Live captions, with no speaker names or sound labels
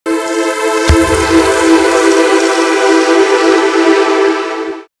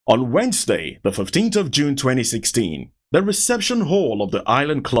On Wednesday, the 15th of June 2016, the reception hall of the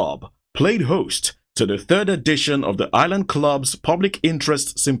Island Club played host to the third edition of the Island Club's Public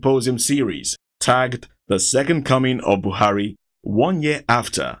Interest Symposium series, tagged The Second Coming of Buhari, 1 year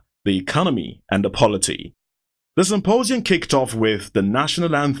after, the economy and the polity. The symposium kicked off with the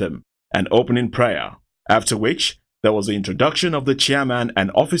national anthem and opening prayer, after which there was the introduction of the chairman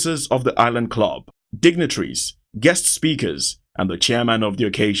and officers of the Island Club, dignitaries, guest speakers, and the chairman of the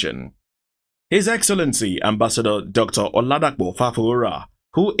occasion. His Excellency Ambassador Dr. Oladapo Fafora,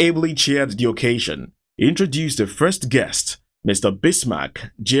 who ably chaired the occasion, introduced the first guest, Mr.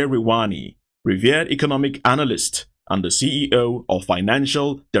 Bismarck J. Riwani, revered economic analyst and the CEO of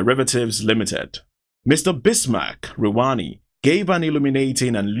Financial Derivatives Limited. Mr. Bismarck Riwani gave an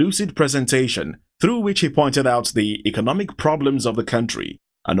illuminating and lucid presentation through which he pointed out the economic problems of the country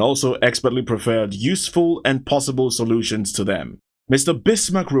and also expertly preferred useful and possible solutions to them. Mr.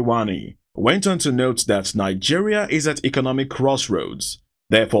 Bismarck Riwani went on to note that Nigeria is at economic crossroads.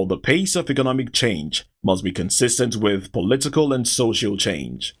 Therefore, the pace of economic change must be consistent with political and social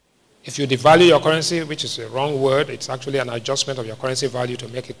change. If you devalue your currency, which is a wrong word, it's actually an adjustment of your currency value to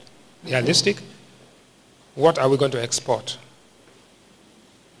make it realistic, what are we going to export?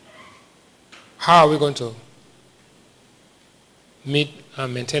 How are we going to meet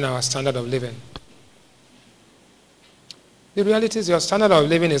and maintain our standard of living? The reality is your standard of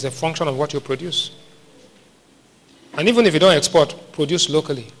living is a function of what you produce. And even if you don't export, produce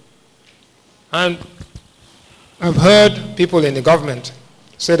locally. And I've heard people in the government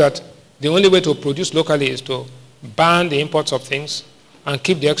say that the only way to produce locally is to ban the imports of things and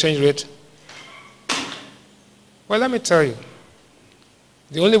keep the exchange rate. Well, let me tell you,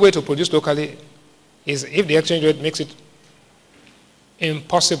 the only way to produce locally is if the exchange rate makes it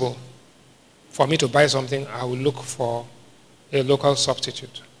impossible for me to buy something, I will look for a local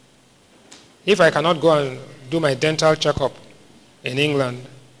substitute. If I cannot go and do my dental checkup in England,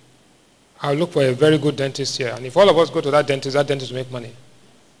 I'll look for a very good dentist here. And if all of us go to that dentist will make money.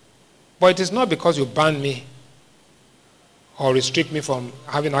 But it is not because you ban me or restrict me from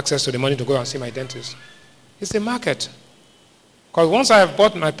having access to the money to go and see my dentist. It's the market. Because once I have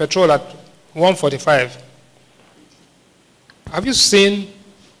bought my petrol at 145, have you seen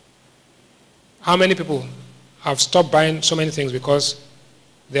how many people have stopped buying so many things because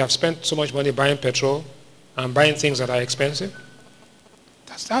they have spent so much money buying petrol and buying things that are expensive?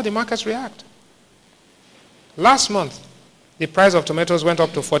 That's how the markets react. Last month, the price of tomatoes went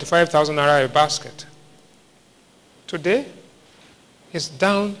up to 45,000 naira a basket. Today, it's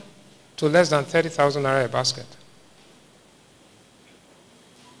down to less than 30,000 naira a basket.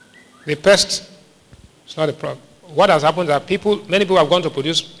 The pest is not a problem. What has happened is that many people have gone to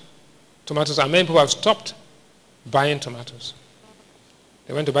produce tomatoes and many people have stopped buying tomatoes.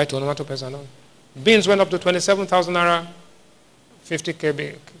 They went to buy tomato paste and all. Beans went up to 27,000 naira, 50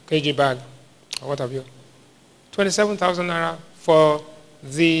 kg bag, or what have you. 27,000 naira for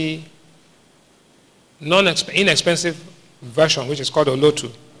the inexpensive version, which is called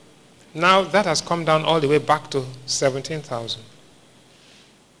Olotu. Now that has come down all the way back to 17,000.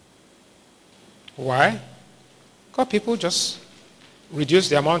 Why? Because people just reduced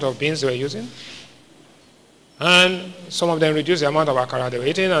the amount of beans they were using. And some of them reduced the amount of akara they were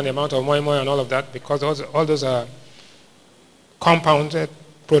eating and the amount of moi moi and all of that, because all those are compounded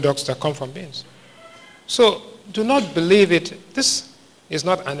products that come from beans. So do not believe it. This is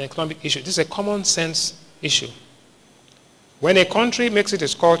not an economic issue. This is a common sense issue. When a country makes it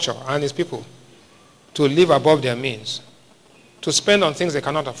its culture and its people to live above their means, to spend on things they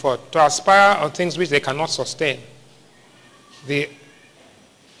cannot afford, to aspire on things which they cannot sustain, the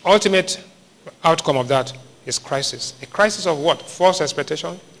ultimate outcome of that is crisis. A crisis of what? False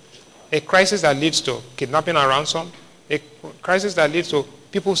expectation. A crisis that leads to kidnapping and ransom. A crisis that leads to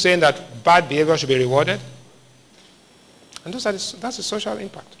people saying that bad behavior should be rewarded. And that's the social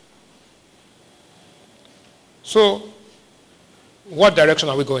impact. So, what direction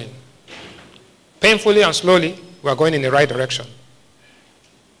are we going? Painfully and slowly, we are going in the right direction.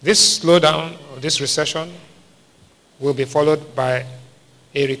 This slowdown, or this recession, will be followed by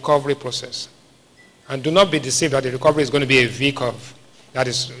a recovery process. And do not be deceived that the recovery is going to be a V curve. That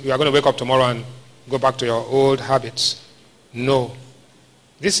is, you are going to wake up tomorrow and go back to your old habits. No.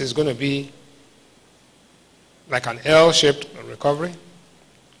 This is going to be like an L-shaped recovery.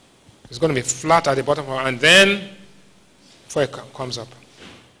 It's going to be flat at the bottom, and then before it comes up.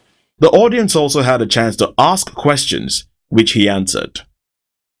 The audience also had a chance to ask questions, which he answered.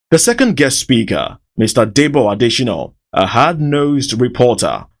 The second guest speaker, Mr. Debo Adeshino, a hard-nosed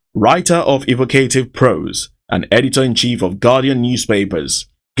reporter, writer of evocative prose, and editor-in-chief of Guardian newspapers,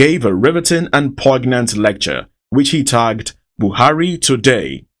 gave a riveting and poignant lecture which he tagged Buhari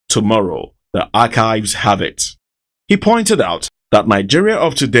Today, Tomorrow, the archives have it. He pointed out that Nigeria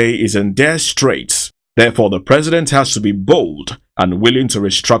of today is in dire straits, therefore the president has to be bold and willing to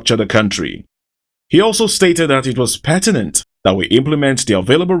restructure the country. He also stated that it was pertinent that we implement the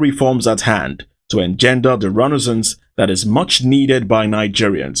available reforms at hand to engender the renaissance that is much needed by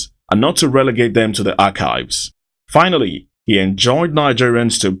Nigerians and not to relegate them to the archives. Finally, he enjoined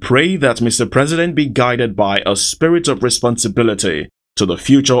Nigerians to pray that Mr. President be guided by a spirit of responsibility to the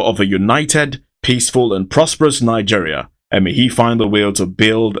future of a united, peaceful and prosperous Nigeria, and may he find the will to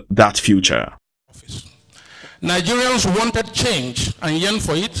build that future. Nigerians wanted change and yearned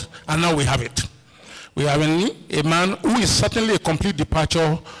for it, and now we have it. We have a man who is certainly a complete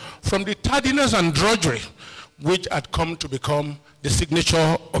departure from the tardiness and drudgery which had come to become the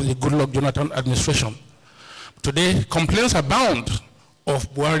signature of the Goodluck Jonathan administration. Today, complaints abound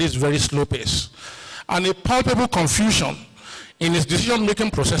of Buhari's very slow pace and a palpable confusion in his decision-making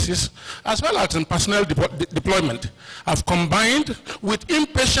processes, as well as in personnel deployment, have combined with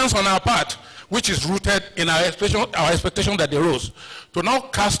impatience on our part, which is rooted in our expectation that they rose, to now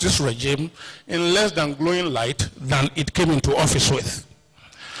cast this regime in less than glowing light than it came into office with.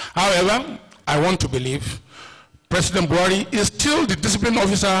 However, I want to believe President Buhari is still the disciplined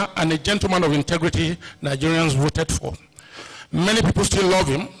officer and a gentleman of integrity Nigerians voted for. Many people still love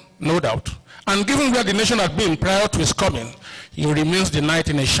him, no doubt. And given where the nation had been prior to his coming, he remains the knight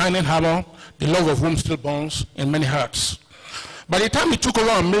in a shining harbor, the love of whom still burns in many hearts. By the time he took over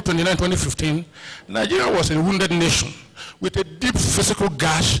on May 29, 2015, Nigeria was a wounded nation with a deep physical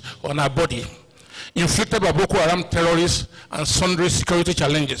gash on our body, inflicted by Boko Haram terrorists and sundry security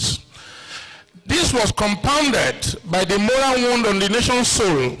challenges. This was compounded by the moral wound on the nation's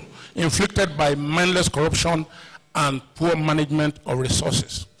soul, inflicted by mindless corruption and poor management of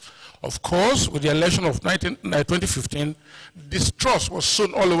resources. Of course, with the election of 2015, distrust was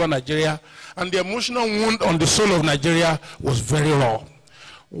sown all over Nigeria, and the emotional wound on the soul of Nigeria was very raw.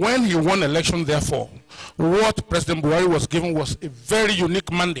 When he won election, therefore, what President Buhari was given was a very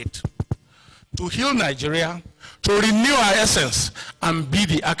unique mandate to heal Nigeria, to renew our essence, and be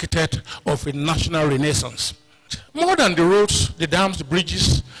the architect of a national renaissance. More than the roads, the dams, the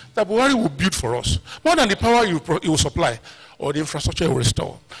bridges that Buhari will build for us, more than the power he will supply or the infrastructure he will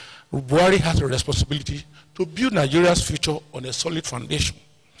restore, Buhari has a responsibility to build Nigeria's future on a solid foundation.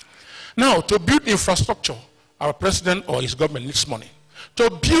 Now, to build infrastructure, our president or his government needs money. To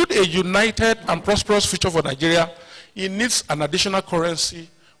build a united and prosperous future for Nigeria, he needs an additional currency,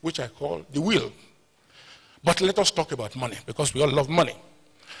 which I call the will. But let us talk about money, because we all love money.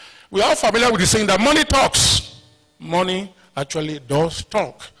 We are familiar with the saying that money talks. Money actually does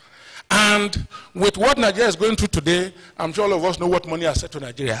talk. And with what Nigeria is going through today, I'm sure all of us know what money has said to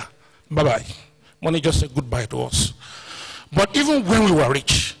Nigeria. Bye-bye. Money just said goodbye to us. But even when we were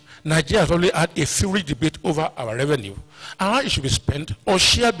rich, Nigeria has only had a fiery debate over our revenue and how it should be spent or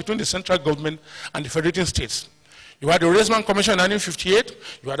shared between the central government and the federating states. You had the Raisman Commission in 1958,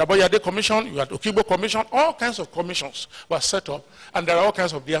 you had the Aboyade Commission, you had the Okibo Commission, all kinds of commissions were set up, and there are all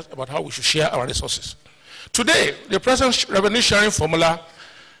kinds of ideas about how we should share our resources. Today, the present revenue sharing formula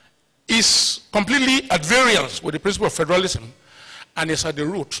is completely at variance with the principle of federalism and is at the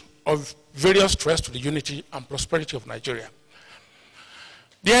root of various threats to the unity and prosperity of Nigeria.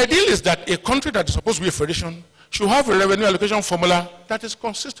 The ideal is that a country that is supposed to be a federation should have a revenue allocation formula that is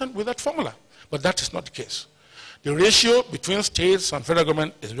consistent with that formula, but that is not the case. The ratio between states and federal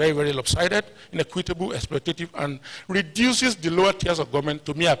government is very, very lopsided, inequitable, exploitative, and reduces the lower tiers of government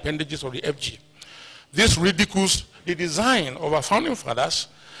to mere appendages of the FG. This ridicules the design of our founding fathers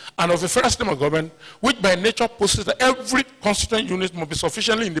and of a federal system of government, which by nature posits that every constituent unit must be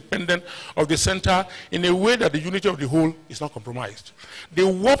sufficiently independent of the center in a way that the unity of the whole is not compromised. The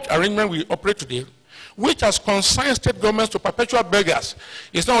warped arrangement we operate today, which has consigned state governments to perpetual beggars,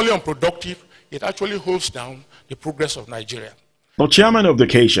 is not only unproductive, it actually holds down the progress of Nigeria. The chairman of the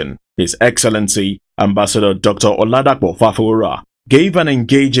occasion, His Excellency Ambassador Dr. Oladapo Fafora, gave an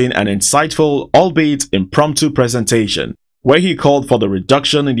engaging and insightful, albeit impromptu presentation, where he called for the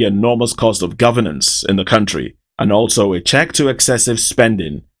reduction in the enormous cost of governance in the country, and also a check to excessive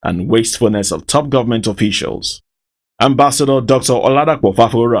spending and wastefulness of top government officials. Ambassador Dr. Oladapo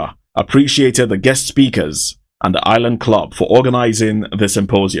Fafora appreciated the guest speakers and the Island Club for organizing the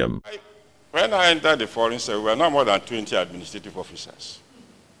symposium. When I entered the foreign service, we were not more than 20 administrative officers.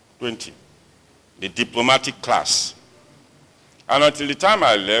 20. The diplomatic class. And until the time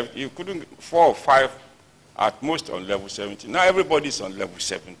I left, you couldn't, 4 or 5 at most on level 17. Now everybody's on level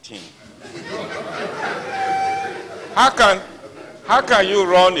 17. How How can you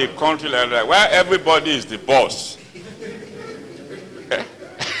run a country like that where everybody is the boss?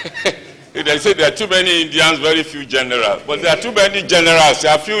 They say there are too many Indians, very few generals. But there are too many generals,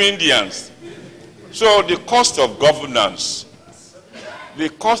 there are few Indians. So the cost of governance, the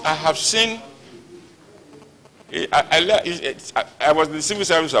cost I have seen, I was in the civil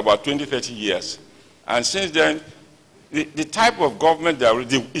service about 20, 30 years. And since then, the type of government,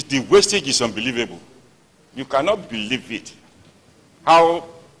 the wastage is unbelievable. You cannot believe it. How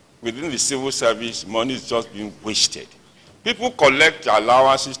within the civil service, money is just being wasted. People collect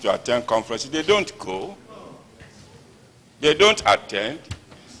allowances to attend conferences. They don't go. They don't attend.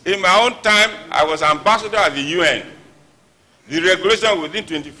 In my own time, I was ambassador at the UN. The regulation within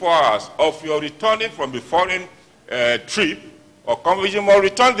 24 hours of your returning from a foreign trip or conference, you must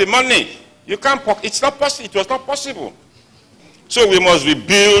return the money. You can't. It's not possible. It was not possible. So we must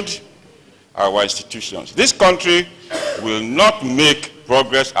rebuild our institutions. This country will not make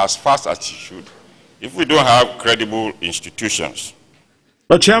progress as fast as it should if we don't have credible institutions.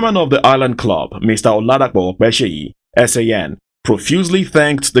 The chairman of the Island Club, Mr. Oladapo Okpesheyi, SAN, profusely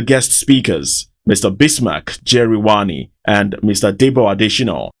thanked the guest speakers, Mr. Bismarck Jeriwani and Mr. Debo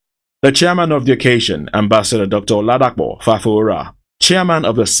Adeshino. The chairman of the occasion, Ambassador Dr. Oladapo Fafora, chairman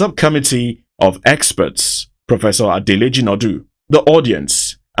of the subcommittee of experts, Professor Adeleji Nodu, the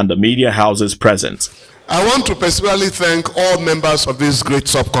audience, and the media houses present. I want to personally thank all members of this great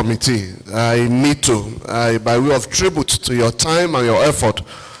subcommittee. I need to, by way of tribute to your time and your effort,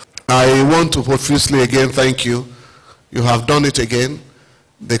 I want to profusely again thank you. You have done it again.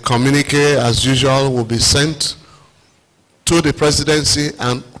 The communique, as usual, will be sent to the presidency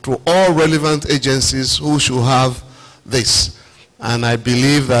and to all relevant agencies who should have this. And I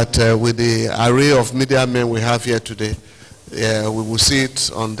believe that with the array of media men we have here today, we will see it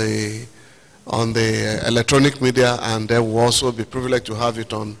on the electronic media, and there will also be privileged to have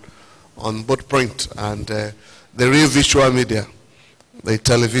it on both print and the real visual media, the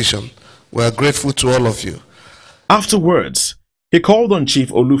television. We are grateful to all of you. Afterwards, he called on Chief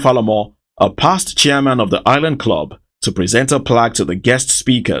Olufalomo, a past chairman of the Island Club, to present a plaque to the guest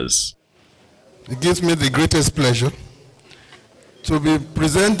speakers. It gives me the greatest pleasure to be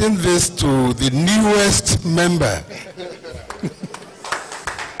presenting this to the newest member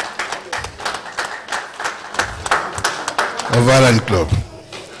of Island Club.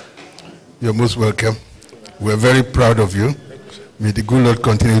 You're most welcome. We're very proud of you. May the good Lord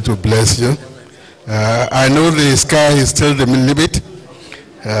continue to bless you. I know the sky is still the limit.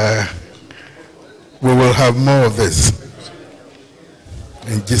 We will have more of this.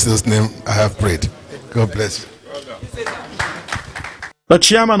 In Jesus' name I have prayed. God bless you. The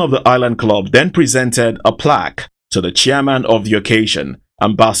chairman of the Island Club then presented a plaque to the chairman of the occasion,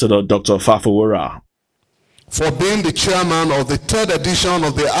 Ambassador Dr. Fafora, for being the chairman of the 3rd edition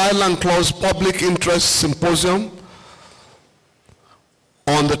of the Island Club's Public Interest Symposium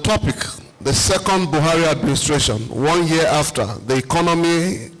on the topic, the second Buhari administration, 1 year after the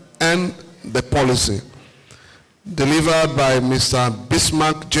economy and the policy, delivered by Mr.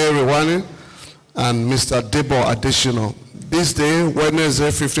 Bismarck Jeriwani and Mr. Debo Adeshino. This day, Wednesday,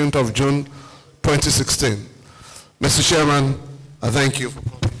 15th of June, 2016. Mr. Chairman, I thank you.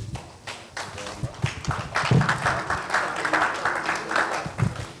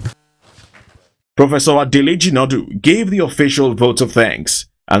 Professor Adeleji Nodu gave the official vote of thanks,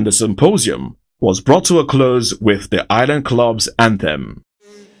 and the symposium was brought to a close with the Island Club's anthem.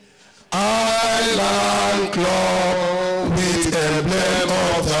 Island Club with emblem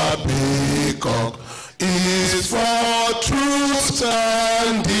of the peacock is for truth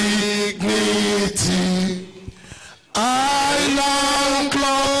and dignity. Island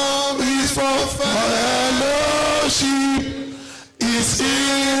Club is for fellowship, it's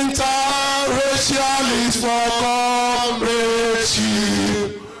interracial, it's for comradeship.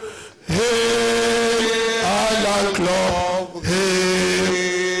 Hey, Island Club,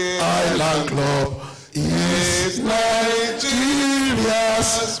 hey, Island Club is Nigeria's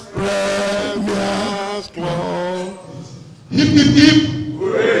premier club.